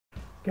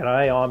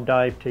G'day, I'm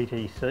Dave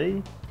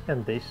TTC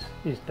and this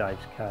is Dave's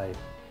Cave.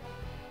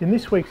 In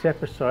this week's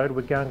episode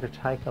we're going to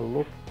take a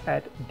look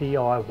at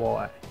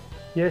DIY.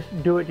 Yes,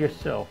 do it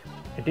yourself.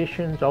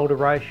 Additions,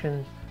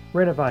 alterations,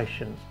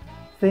 renovations,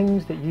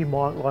 things that you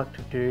might like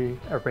to do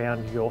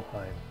around your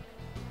home.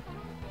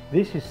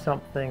 This is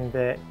something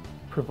that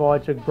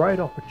provides a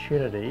great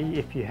opportunity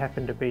if you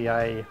happen to be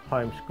a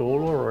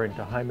homeschooler or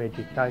into home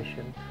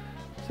education,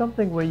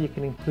 something where you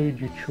can include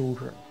your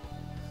children.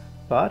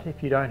 But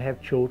if you don't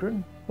have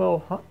children,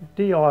 well,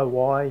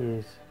 DIY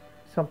is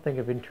something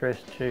of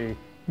interest to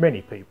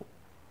many people.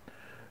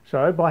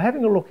 So by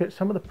having a look at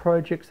some of the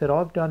projects that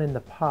I've done in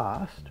the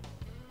past,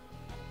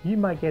 you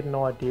may get an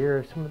idea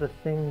of some of the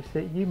things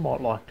that you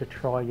might like to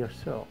try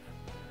yourself.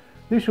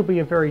 This will be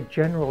a very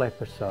general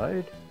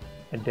episode,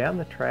 and down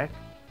the track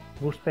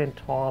we'll spend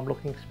time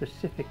looking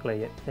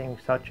specifically at things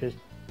such as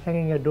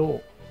hanging a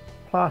door,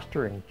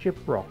 plastering,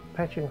 gyprock,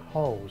 patching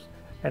holes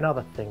and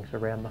other things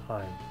around the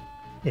home.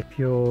 If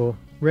your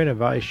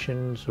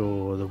renovations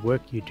or the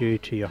work you do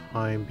to your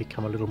home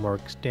become a little more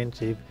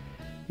extensive,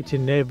 it's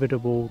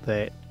inevitable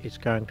that it's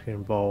going to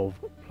involve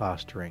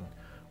plastering,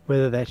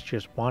 whether that's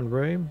just one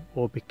room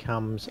or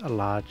becomes a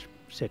large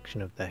section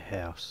of the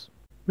house.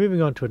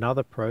 Moving on to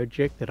another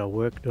project that I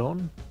worked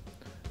on,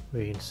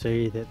 we can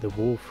see that the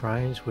wall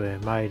frames were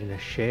made in a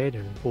shed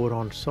and brought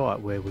on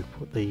site where we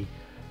put the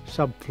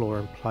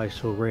subfloor in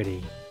place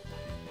already.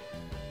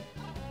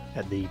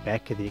 At the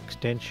back of the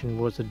extension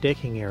was a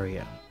decking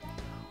area.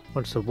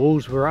 Once the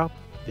walls were up,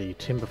 the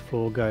timber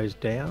floor goes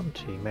down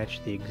to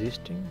match the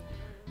existing.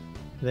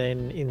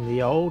 Then in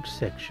the old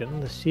section,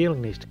 the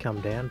ceiling needs to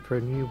come down for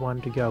a new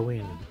one to go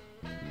in.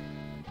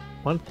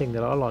 One thing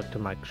that I like to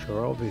make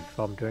sure of if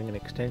I'm doing an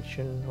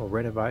extension or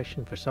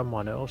renovation for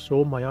someone else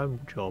or my own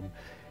job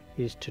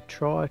is to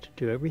try to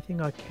do everything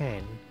I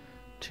can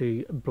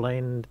to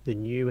blend the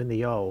new and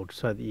the old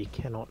so that you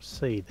cannot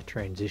see the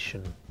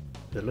transition.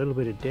 With a little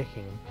bit of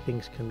decking,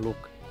 things can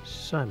look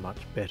so much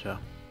better.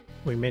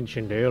 We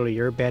mentioned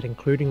earlier about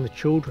including the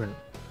children.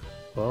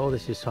 Well,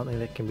 this is something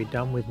that can be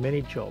done with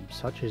many jobs,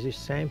 such as this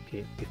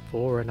sandpit,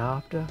 before and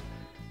after,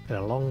 and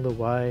along the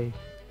way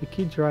the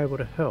kids are able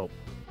to help.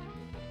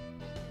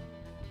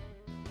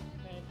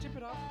 And tip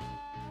it up.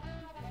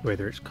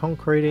 Whether it's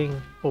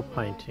concreting or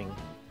painting,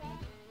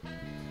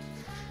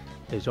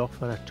 there's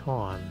often a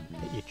time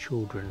that your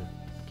children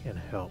can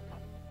help.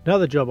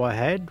 Another job I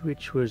had,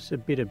 which was a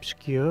bit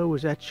obscure,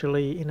 was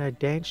actually in a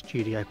dance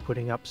studio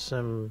putting up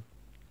some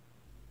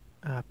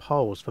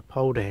poles for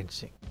pole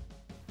dancing.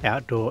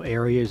 Outdoor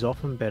areas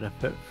often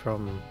benefit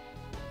from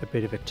a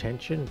bit of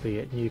attention, be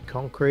it new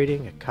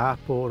concreting, a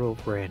carport or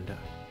veranda.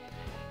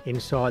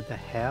 Inside the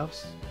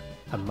house,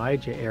 a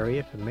major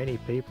area for many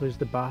people is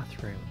the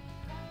bathroom.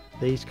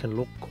 These can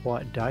look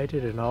quite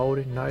dated and old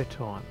in no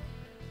time,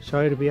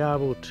 so to be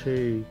able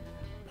to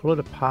pull it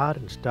apart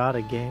and start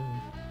again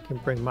can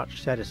bring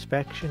much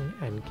satisfaction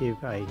and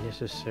give a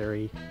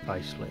necessary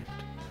facelift.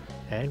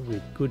 And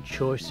with good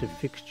choice of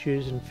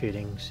fixtures and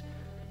fittings,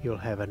 you'll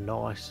have a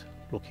nice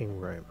looking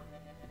room.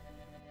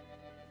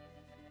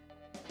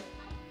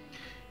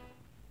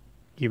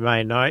 You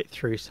may note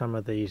through some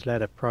of these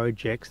latter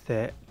projects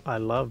that I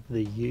love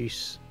the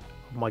use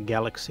of my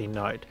Galaxy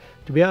Note.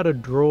 To be able to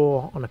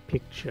draw on a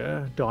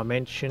picture,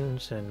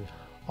 dimensions and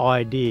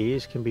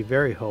ideas can be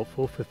very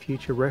helpful for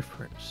future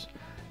reference,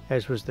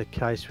 as was the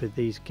case with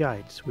these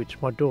gates,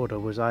 which my daughter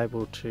was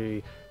able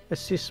to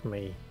assist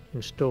me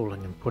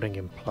installing and putting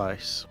in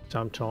place.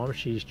 Sometimes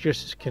she's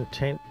just as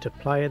content to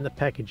play in the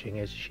packaging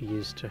as she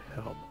is to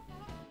help.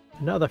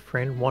 Another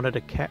friend wanted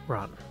a cat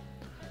run,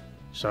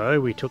 so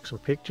we took some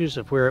pictures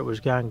of where it was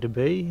going to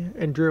be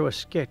and drew a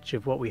sketch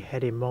of what we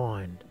had in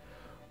mind.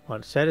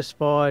 Once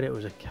satisfied, it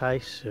was a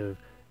case of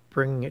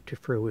bringing it to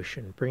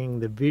fruition, bringing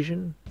the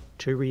vision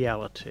to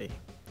reality.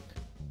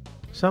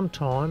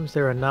 Sometimes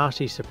there are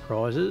nasty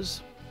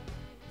surprises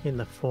in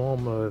the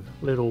form of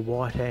little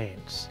white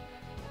ants.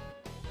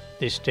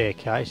 This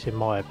staircase, in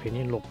my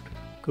opinion, looked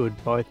good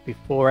both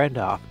before and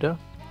after.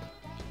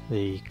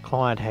 The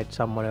client had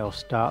someone else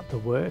start the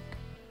work,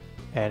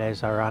 and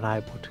as they were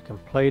unable to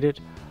complete it,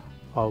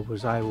 I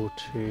was able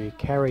to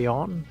carry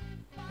on,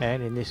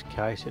 and in this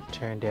case it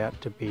turned out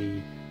to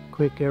be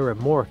quicker and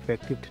more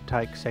effective to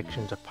take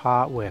sections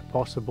apart where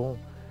possible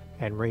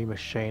and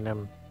remachine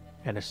them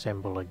and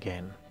assemble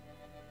again.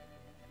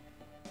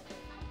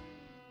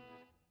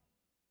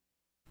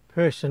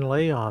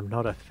 Personally, I'm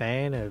not a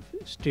fan of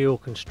steel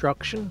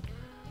construction,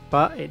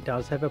 but it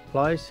does have a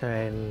place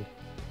and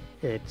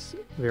it's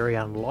very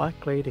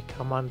unlikely to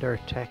come under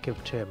attack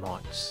of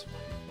termites.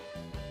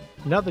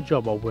 Another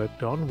job I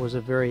worked on was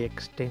a very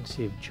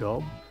extensive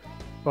job,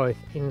 both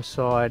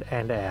inside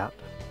and out.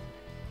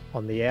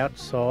 On the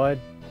outside,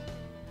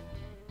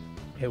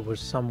 it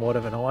was somewhat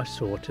of an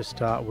eyesore to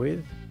start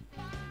with,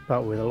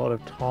 but with a lot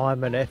of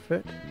time and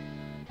effort,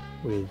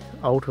 with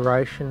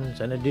alterations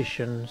and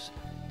additions,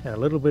 and a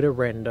little bit of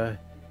render,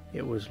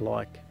 it was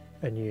like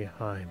a new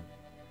home.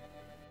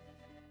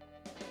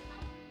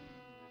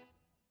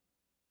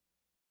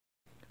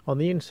 On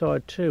the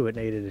inside too, it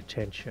needed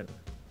attention.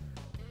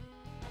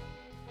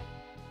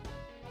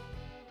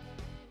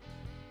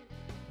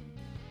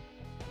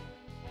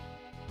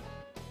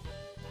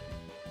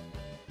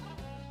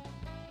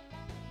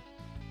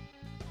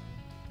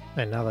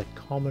 Another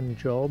common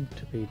job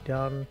to be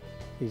done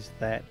is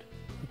that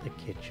of the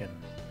kitchen.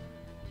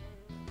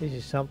 This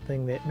is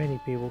something that many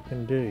people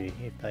can do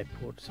if they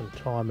put some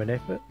time and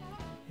effort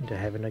into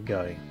having a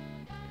go.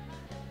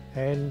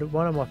 And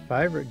one of my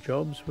favourite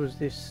jobs was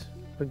this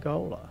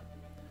pergola.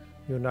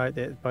 You'll note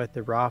that both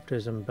the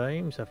rafters and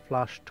beams are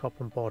flush top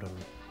and bottom.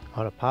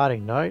 On a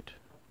parting note,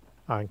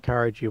 I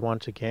encourage you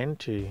once again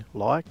to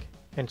like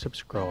and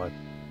subscribe.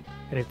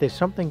 And if there's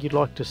something you'd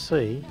like to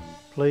see,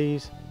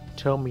 please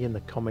tell me in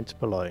the comments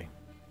below.